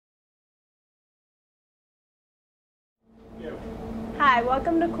Hi,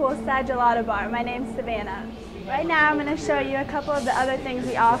 welcome to Coolside Gelato Bar. My name's Savannah. Right now I'm going to show you a couple of the other things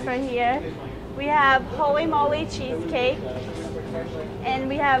we offer here. We have Holy Moly cheesecake, and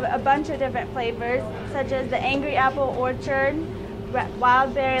we have a bunch of different flavors, such as the Angry Apple Orchard,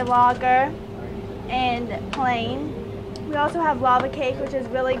 Wild Berry Lager, and plain. We also have lava cake, which is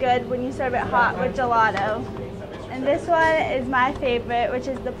really good when you serve it hot with gelato. And this one is my favorite, which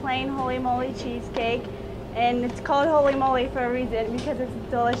is the plain Holy Moly cheesecake. And it's called Holy Moly for a reason, because it's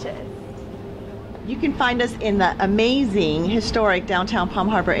delicious. You can find us in the amazing, historic downtown Palm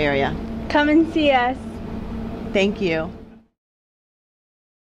Harbor area. Come and see us. Thank you.